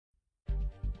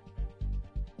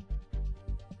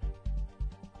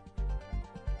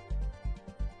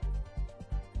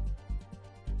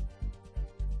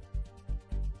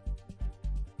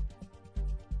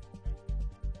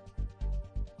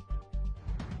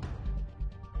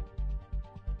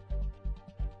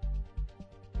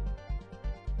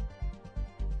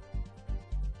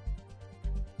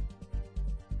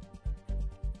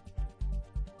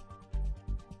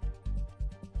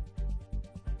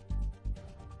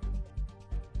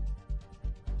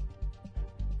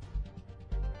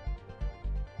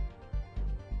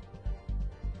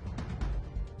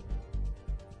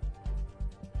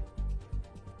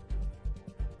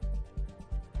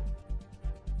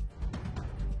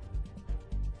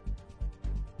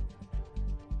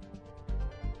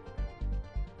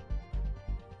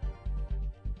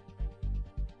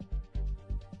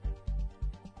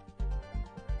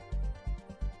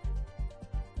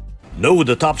Know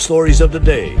the top stories of the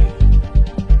day.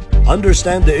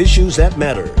 Understand the issues that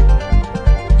matter.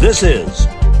 This is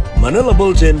Manila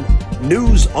Bulletin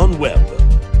News on Web.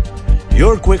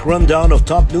 Your quick rundown of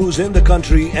top news in the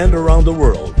country and around the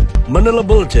world. Manila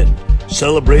Bulletin,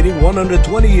 celebrating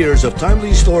 120 years of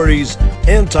timely stories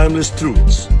and timeless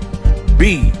truths.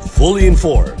 Be fully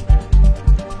informed.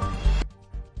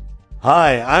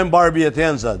 Hi, I'm Barbie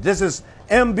Atienza. This is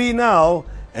MB Now,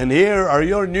 and here are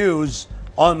your news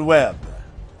on web.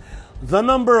 The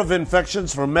number of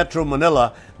infections from Metro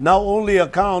Manila now only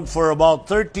account for about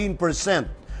 13%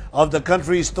 of the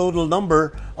country's total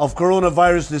number of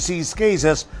coronavirus disease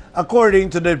cases, according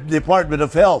to the Department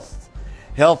of Health.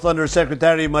 Health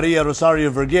Undersecretary Maria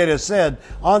Rosario Vergeire said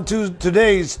on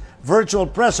today's virtual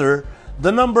presser,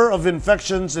 the number of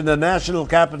infections in the National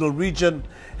Capital Region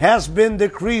has been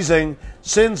decreasing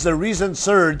since the recent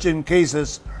surge in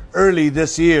cases early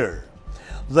this year.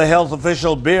 The health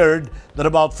official bared that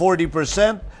about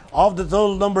 40% of the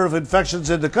total number of infections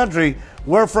in the country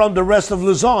were from the rest of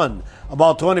Luzon.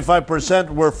 About 25%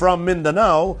 were from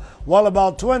Mindanao, while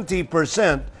about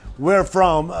 20% were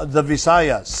from the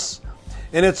Visayas.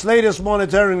 In its latest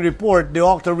monitoring report, the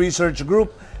Octa Research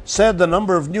Group said the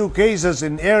number of new cases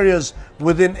in areas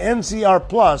within NCR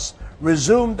Plus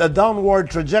resumed a downward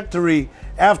trajectory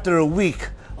after a week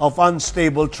of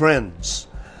unstable trends.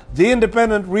 The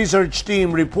independent research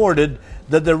team reported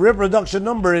that the reproduction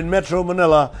number in Metro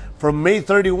Manila from May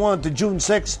 31 to June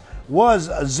 6 was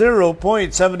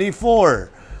 0.74,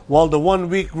 while the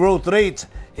one-week growth rate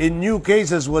in new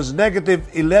cases was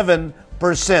negative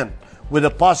 11%, with a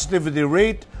positivity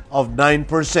rate of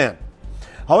 9%.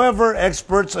 However,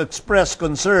 experts expressed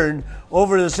concern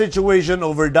over the situation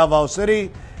over Davao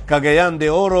City, Cagayan de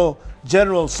Oro,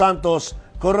 General Santos,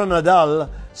 Coronadal,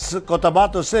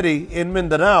 Cotabato City in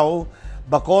Mindanao,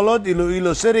 Bacolod,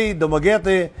 Iloilo City,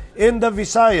 Dumaguete in the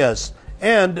Visayas,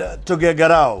 and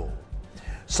Tuguegarao.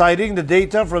 Citing the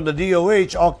data from the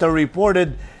DOH, Octa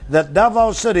reported that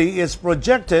Davao City is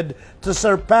projected to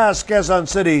surpass Quezon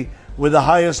City with the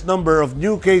highest number of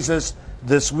new cases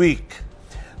this week.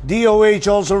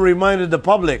 DOH also reminded the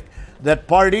public that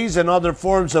parties and other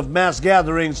forms of mass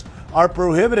gatherings are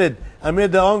prohibited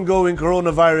amid the ongoing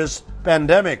coronavirus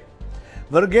pandemic.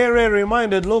 Vergeire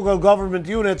reminded local government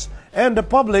units and the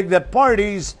public that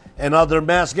parties and other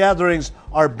mass gatherings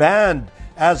are banned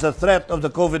as the threat of the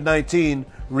COVID-19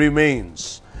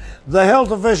 remains. The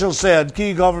health official said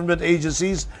key government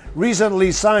agencies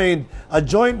recently signed a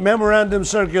joint memorandum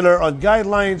circular on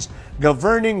guidelines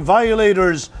governing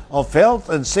violators of health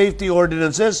and safety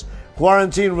ordinances,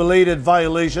 quarantine-related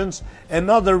violations,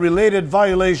 and other related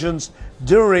violations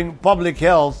during public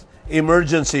health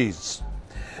emergencies.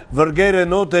 Vergeire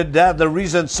noted that the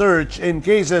recent surge in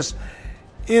cases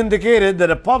indicated that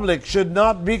the public should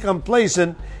not be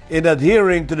complacent in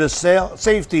adhering to the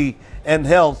safety and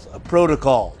health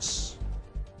protocols.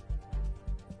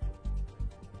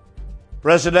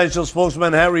 Presidential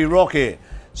spokesman Harry Roque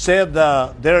said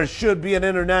there should be an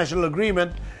international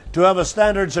agreement to have a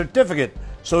standard certificate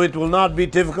so it will not be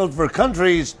difficult for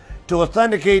countries to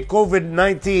authenticate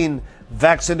COVID-19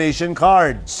 vaccination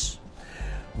cards.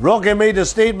 Roque made a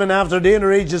statement after the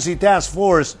Interagency Task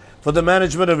Force for the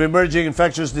Management of Emerging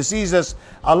Infectious Diseases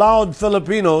allowed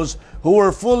Filipinos who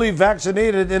were fully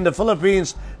vaccinated in the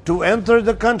Philippines to enter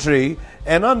the country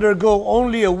and undergo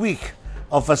only a week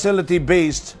of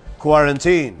facility-based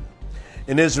quarantine.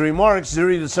 In his remarks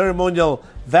during the ceremonial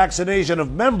vaccination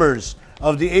of members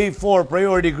of the A4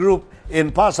 priority group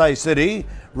in Pasay City,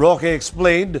 Roque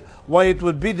explained why it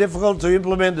would be difficult to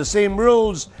implement the same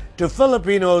rules to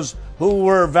Filipinos who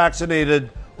were vaccinated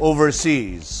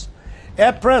overseas.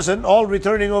 At present, all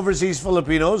returning overseas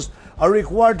Filipinos are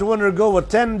required to undergo a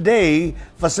 10-day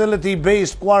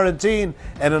facility-based quarantine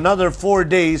and another 4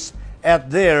 days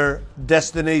at their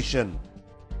destination.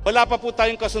 Wala pa po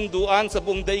tayong kasunduan sa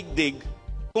buong daigdig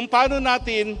kung paano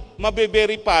natin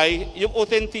mabe-verify yung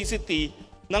authenticity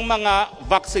ng mga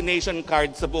vaccination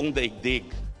card sa buong daigdig.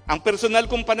 Ang personal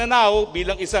kong pananaw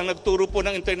bilang isang nagturo po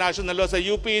ng international law sa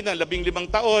UP ng 15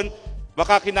 taon,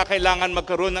 baka kinakailangan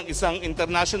magkaroon ng isang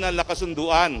international na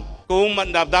kasunduan kung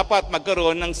dapat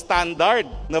magkaroon ng standard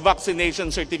na vaccination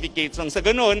certificates. Nang sa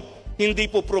ganun, hindi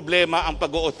po problema ang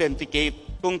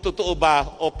pag-authenticate kung totoo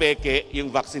ba o peke yung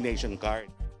vaccination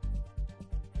card.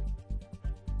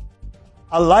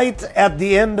 A light at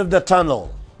the end of the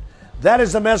tunnel. That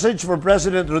is the message from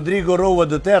President Rodrigo Roa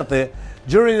Duterte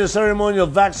during the ceremonial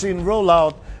vaccine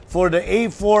rollout for the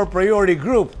A4 priority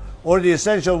group or the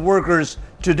essential workers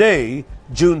today,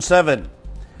 June 7.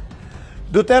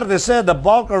 Duterte said the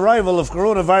bulk arrival of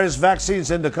coronavirus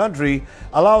vaccines in the country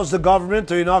allows the government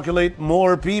to inoculate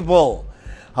more people.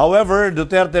 However,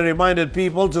 Duterte reminded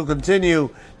people to continue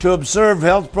to observe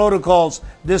health protocols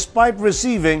despite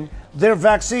receiving their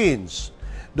vaccines.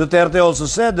 Duterte also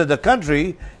said that the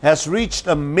country has reached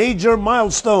a major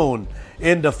milestone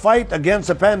in the fight against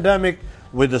the pandemic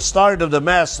with the start of the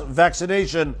mass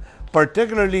vaccination,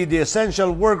 particularly the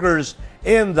essential workers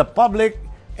in the public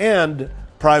and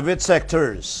private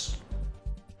sectors.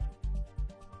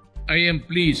 I am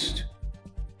pleased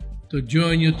to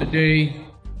join you today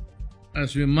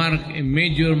as we mark a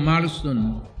major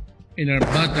milestone in our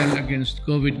battle against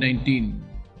COVID-19.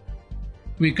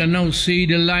 We can now see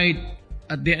the light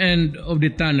at the end of the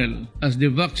tunnel as the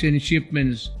vaccine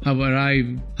shipments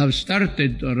have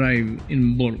started to arrive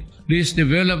in bulk. This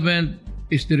development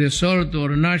is the result of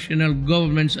our national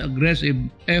government's aggressive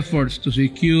efforts to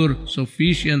secure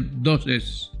sufficient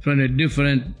doses from the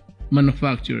different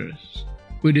manufacturers.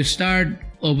 With the start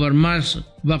of our mass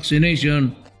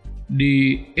vaccination,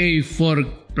 the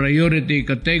A4 priority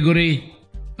category,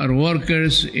 our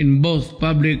workers in both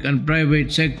public and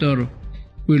private sector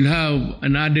will have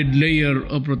an added layer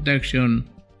of protection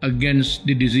against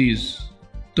the disease.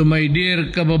 To my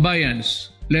dear kababayans,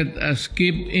 let us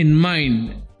keep in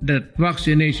mind that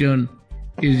vaccination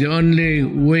is the only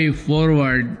way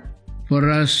forward for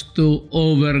us to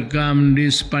overcome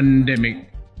this pandemic.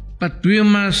 But we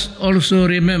must also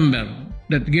remember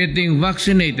that getting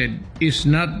vaccinated is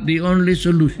not the only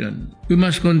solution. We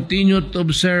must continue to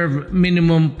observe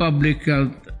minimum public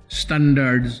health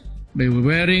standards by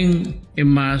wearing a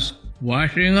mask,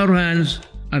 washing our hands,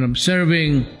 and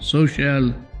observing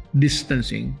social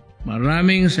distancing.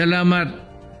 Maraming salamat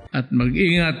at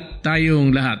mag-ingat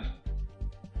tayong lahat.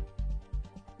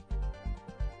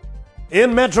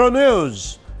 In Metro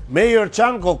News, Mayor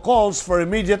Chanco calls for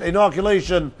immediate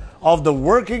inoculation of the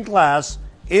working class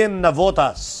in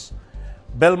Navotas.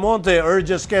 Belmonte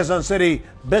urges Quezon City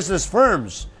business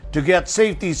firms to get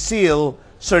Safety Seal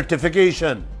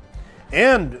certification.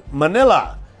 And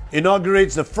Manila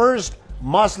inaugurates the first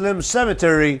Muslim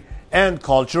cemetery and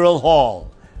cultural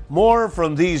hall. More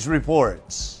from these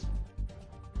reports.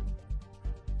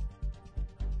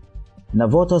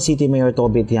 Navotas City Mayor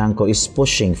Toby Tiangco is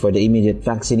pushing for the immediate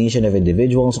vaccination of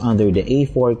individuals under the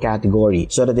A4 category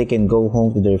so that they can go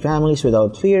home to their families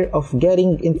without fear of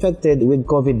getting infected with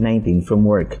COVID-19 from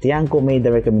work. Tiangco made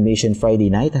the recommendation Friday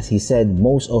night as he said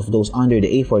most of those under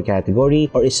the A4 category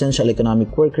or essential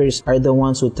economic workers are the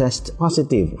ones who test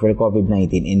positive for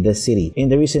COVID-19 in the city. In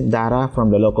the recent data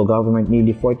from the local government,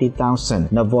 nearly 40,000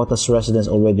 Navotas residents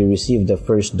already received the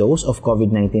first dose of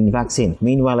COVID-19 vaccine.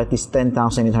 Meanwhile, at least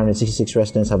 10,866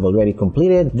 residents have already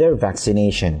completed their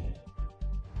vaccination.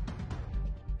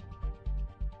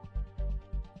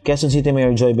 Quezon City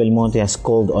Mayor Joy Belmonte has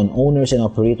called on owners and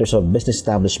operators of business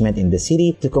establishments in the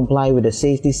city to comply with the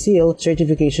Safety Seal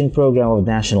certification program of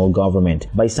national government.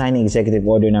 By signing Executive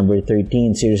Order No.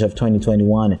 13, Series of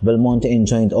 2021, Belmonte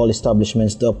enjoined all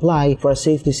establishments to apply for a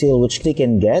Safety Seal which they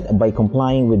can get by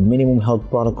complying with minimum health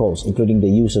protocols, including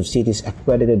the use of city's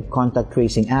accredited contact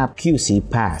tracing app, QC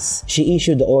Pass. She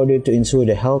issued the order to ensure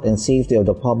the health and safety of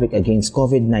the public against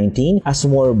COVID-19 as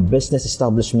more business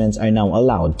establishments are now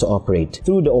allowed to operate.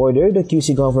 Through the order, the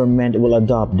QC government will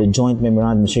adopt the Joint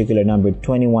Memorandum Circular No.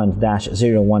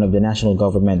 21-01 of the national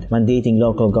government, mandating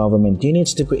local government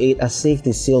units to create a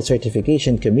Safety Seal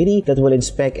certification committee that will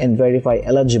inspect and verify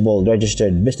eligible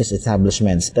registered business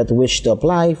establishments that wish to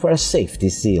apply for a Safety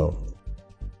Seal.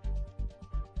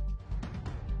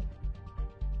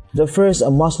 The first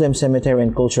Muslim cemetery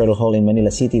and cultural hall in Manila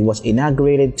City was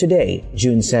inaugurated today,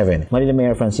 June 7. Manila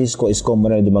Mayor Francisco Isko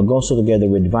Moreno Dumagoso, together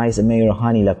with Vice Mayor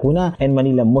Hani Lacuna and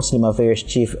Manila Muslim Affairs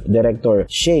Chief Director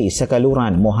Shay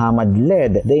Sakaluran Mohammed,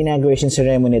 led the inauguration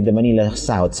ceremony at the Manila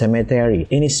South Cemetery.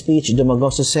 In his speech,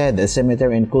 Dumagoso said the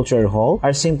cemetery and cultural hall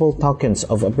are simple tokens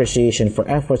of appreciation for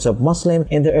efforts of Muslims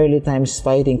in the early times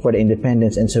fighting for the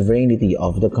independence and sovereignty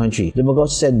of the country.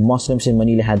 Dumagoso said Muslims in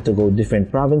Manila had to go different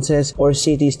provinces or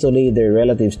cities to lay their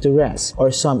relatives to rest, or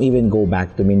some even go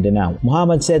back to Mindanao.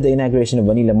 Mohammed said the inauguration of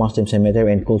Manila Muslim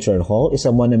Cemetery and Cultural Hall is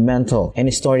a monumental and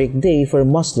historic day for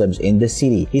Muslims in the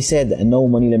city. He said no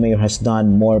Manila mayor has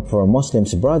done more for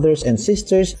Muslims brothers and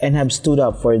sisters and have stood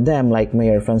up for them like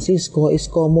Mayor Francisco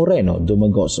Isko Moreno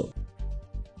Dumagoso.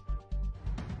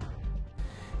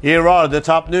 Here are the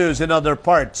top news in other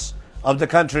parts of the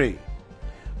country.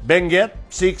 Benguet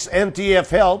seeks NTF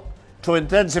help to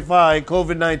intensify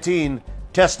COVID-19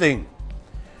 testing.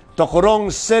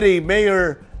 Tocurong City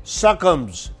Mayor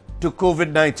succumbs to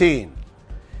COVID-19.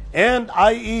 And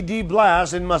IED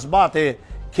blast in Masbate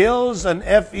kills an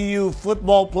FEU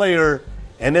football player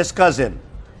and his cousin.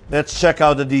 Let's check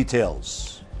out the details.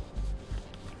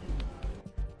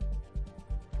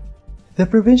 The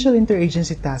Provincial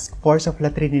Interagency Task Force of La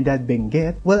Trinidad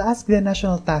Benguet will ask the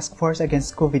National Task Force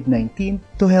Against COVID-19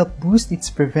 to help boost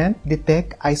its prevent,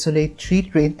 detect, isolate,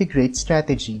 treat, reintegrate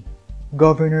strategy.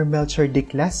 Governor Melchor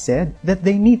Diclas said that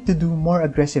they need to do more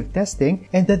aggressive testing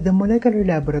and that the molecular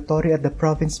laboratory at the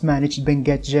province-managed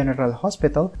Benguet General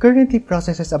Hospital currently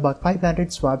processes about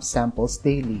 500 swab samples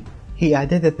daily. He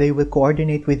added that they will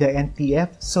coordinate with the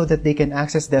NTF so that they can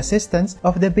access the assistance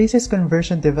of the Basis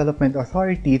Conversion Development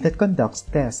Authority that conducts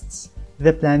tests.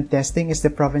 The planned testing is the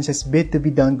province's bid to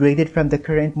be downgraded from the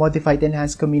current Modified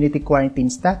Enhanced Community Quarantine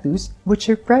status, which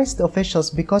surprised officials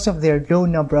because of their low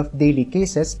number of daily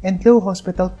cases and low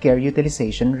hospital care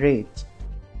utilization rate.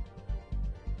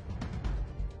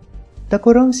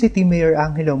 Tacurong City Mayor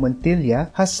Angelo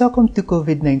Montilla has succumbed to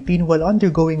COVID-19 while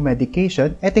undergoing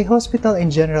medication at a hospital in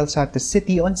General Santos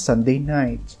City on Sunday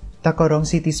night. Tacurong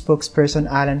City spokesperson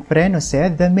Alan Freno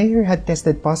said the mayor had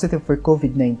tested positive for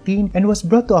COVID-19 and was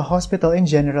brought to a hospital in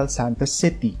General Santos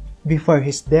City. Before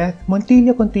his death,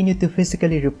 Montilla continued to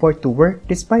physically report to work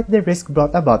despite the risk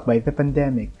brought about by the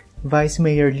pandemic. Vice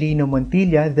Mayor Lino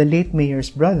Montilla, the late mayor's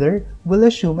brother, will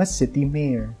assume as city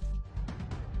mayor.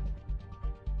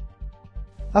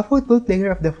 A football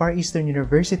player of the Far Eastern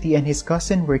University and his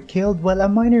cousin were killed while a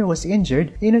minor was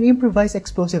injured in an improvised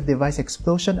explosive device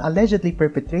explosion allegedly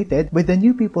perpetrated by the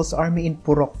New People's Army in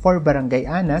Purok 4 Barangay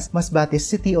Anas, Masbate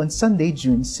City on Sunday,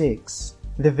 June 6.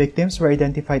 The victims were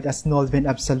identified as Nolven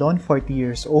Absalon, 40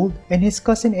 years old, and his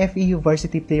cousin FEU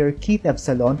varsity player Keith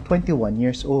Absalon, 21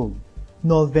 years old.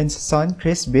 Nolven's son,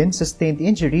 Chris Bin, sustained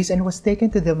injuries and was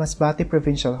taken to the Masbate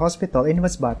Provincial Hospital in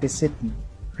Masbate City.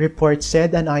 Reports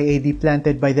said an IED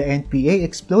planted by the NPA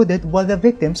exploded while the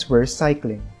victims were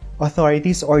cycling.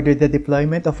 Authorities ordered the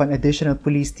deployment of an additional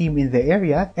police team in the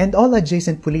area, and all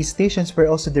adjacent police stations were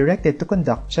also directed to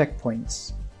conduct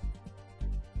checkpoints.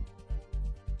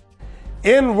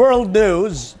 In world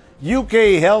news,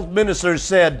 UK Health Minister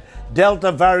said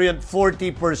Delta variant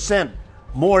 40%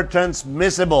 more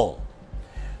transmissible.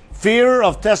 Fear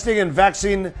of testing and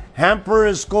vaccine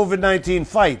hampers COVID-19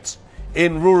 fight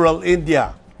in rural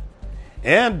India.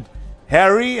 And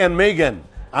Harry and Meghan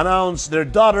announced their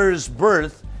daughter's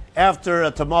birth after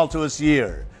a tumultuous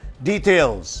year.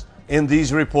 Details in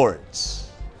these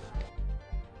reports.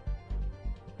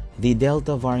 The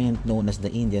Delta variant, known as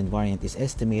the Indian variant, is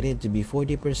estimated to be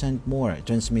 40% more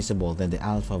transmissible than the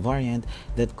Alpha variant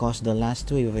that caused the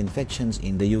last wave of infections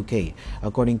in the UK,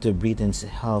 according to Britain's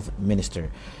health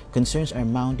minister. Concerns are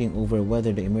mounting over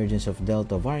whether the emergence of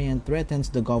Delta variant threatens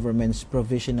the government's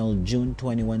provisional June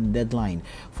 21 deadline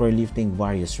for lifting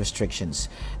various restrictions.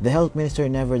 The health minister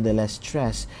nevertheless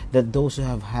stressed that those who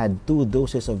have had 2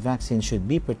 doses of vaccine should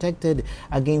be protected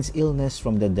against illness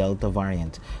from the Delta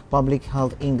variant. Public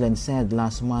Health England said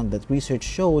last month that research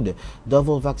showed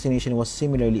double vaccination was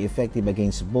similarly effective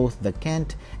against both the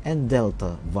Kent and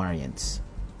Delta variants.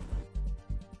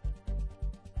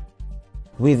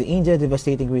 With India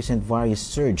devastating recent virus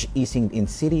surge easing in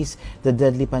cities, the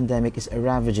deadly pandemic is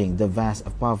ravaging the vast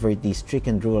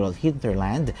poverty-stricken rural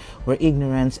hinterland where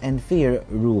ignorance and fear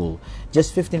rule.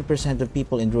 Just 15% of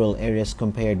people in rural areas,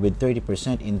 compared with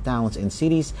 30% in towns and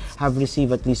cities, have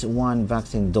received at least 1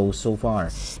 vaccine dose so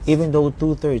far, even though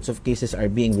 2/3 of cases are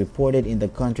being reported in the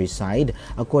countryside,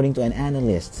 according to an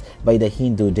analyst by the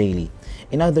Hindu Daily.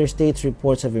 In other states,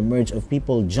 reports have emerged of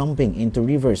people jumping into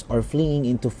rivers or fleeing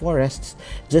into forests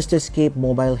just to escape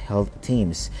mobile health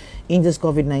teams. India's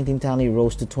COVID-19 tally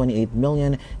rose to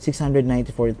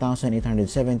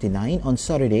 28,694,879 on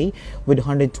Saturday, with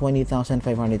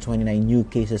 120,529 new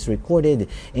cases recorded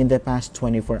in the past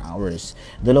 24 hours,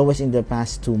 the lowest in the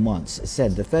past 2 months,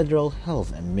 said the Federal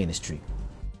Health Ministry.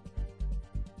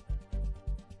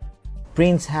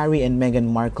 Prince Harry and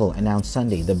Meghan Markle announced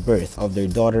Sunday the birth of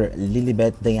their daughter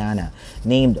Lilibet Diana,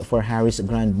 named for Harry's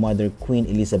grandmother Queen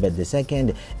Elizabeth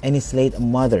II and his late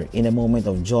mother, in a moment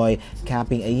of joy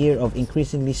capping a year of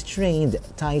increasingly strained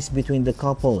ties between the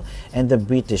couple and the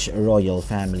British royal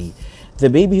family. The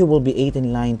baby, who will be 8th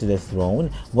in line to the throne,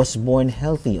 was born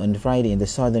healthy on Friday in the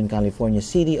Southern California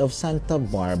city of Santa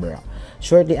Barbara.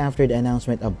 Shortly after the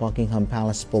announcement, a Buckingham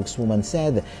Palace spokeswoman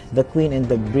said the Queen and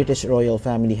the British royal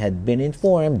family had been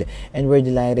informed and were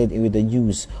delighted with the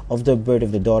news of the birth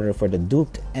of the daughter for the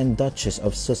Duke and Duchess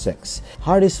of Sussex.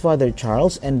 Harry's father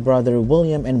Charles and brother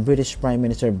William and British Prime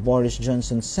Minister Boris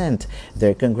Johnson sent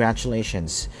their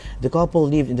congratulations. The couple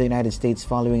lived in the United States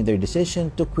following their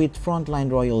decision to quit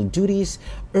frontline royal duties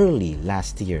early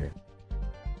last year.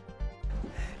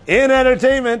 In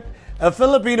entertainment, A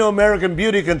Filipino-American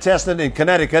beauty contestant in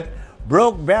Connecticut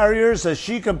broke barriers as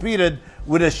she competed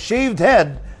with a shaved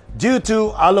head due to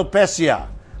alopecia.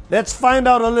 Let's find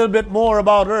out a little bit more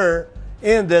about her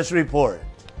in this report.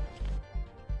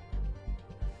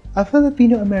 A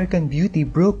Filipino-American beauty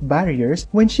broke barriers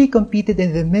when she competed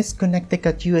in the Miss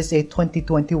Connecticut USA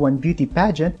 2021 beauty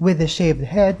pageant with a shaved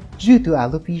head due to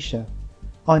alopecia.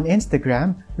 On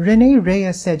Instagram, Renee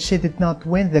Reyes said she did not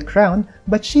win the crown,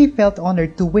 but she felt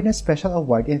honored to win a special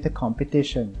award in the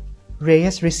competition.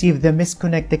 Reyes received the Miss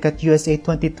Connecticut USA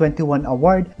 2021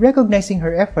 award, recognizing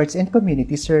her efforts in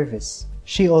community service.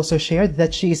 She also shared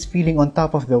that she is feeling on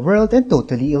top of the world and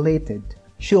totally elated.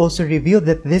 She also revealed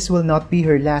that this will not be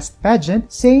her last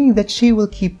pageant, saying that she will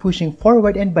keep pushing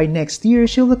forward and by next year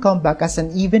she will come back as an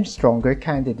even stronger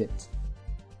candidate.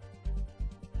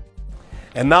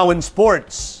 And now in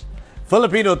sports,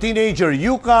 Filipino teenager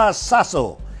Yuka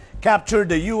Saso captured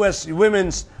the U.S.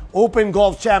 Women's Open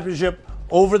Golf Championship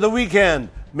over the weekend,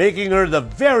 making her the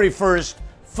very first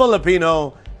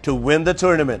Filipino to win the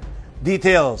tournament.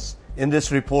 Details in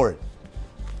this report.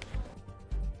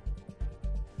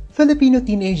 Filipino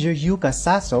teenager Yuka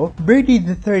Saso birdied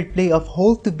the third play of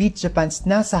hole to beat Japan's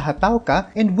Nasa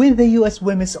Hatauka and win the U.S.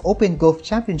 Women's Open Golf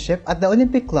Championship at the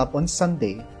Olympic Club on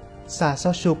Sunday.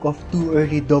 Saso shook off two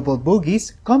early double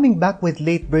bogeys, coming back with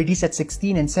late birdies at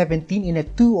 16 and 17 in a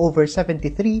 2 over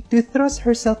 73 to thrust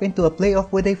herself into a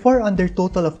playoff with a 4-under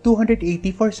total of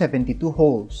 280 for 72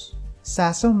 holes.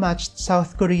 Saso matched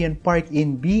South Korean Park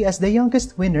In-bi as the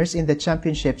youngest winners in the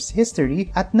championship's history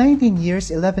at 19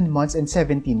 years, 11 months, and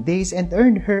 17 days and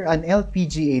earned her an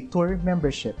LPGA Tour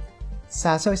membership.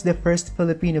 Saso is the first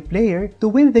Filipino player to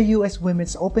win the U.S.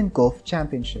 Women's Open Golf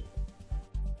Championship.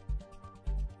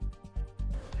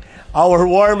 Our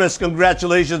warmest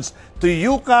congratulations to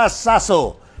Yuka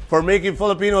Saso for making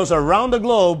Filipinos around the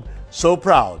globe so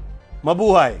proud.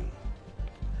 Mabuhay!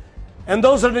 And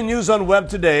those are the news on web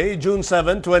today, June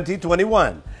 7,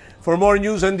 2021. For more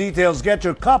news and details, get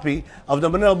your copy of the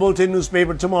Manila Bulletin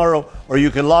newspaper tomorrow, or you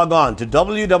can log on to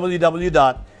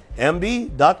www.mb.com.ph.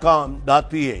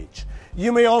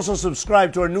 You may also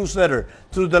subscribe to our newsletter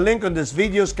through the link on this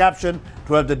video's caption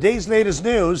to have the day's latest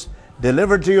news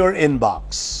delivered to your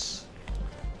inbox.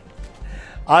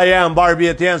 I am Barbie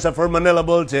Atienza for Manila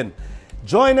Bulletin.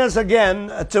 Join us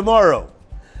again tomorrow.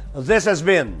 This has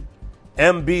been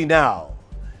MB Now.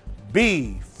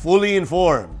 Be fully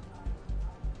informed.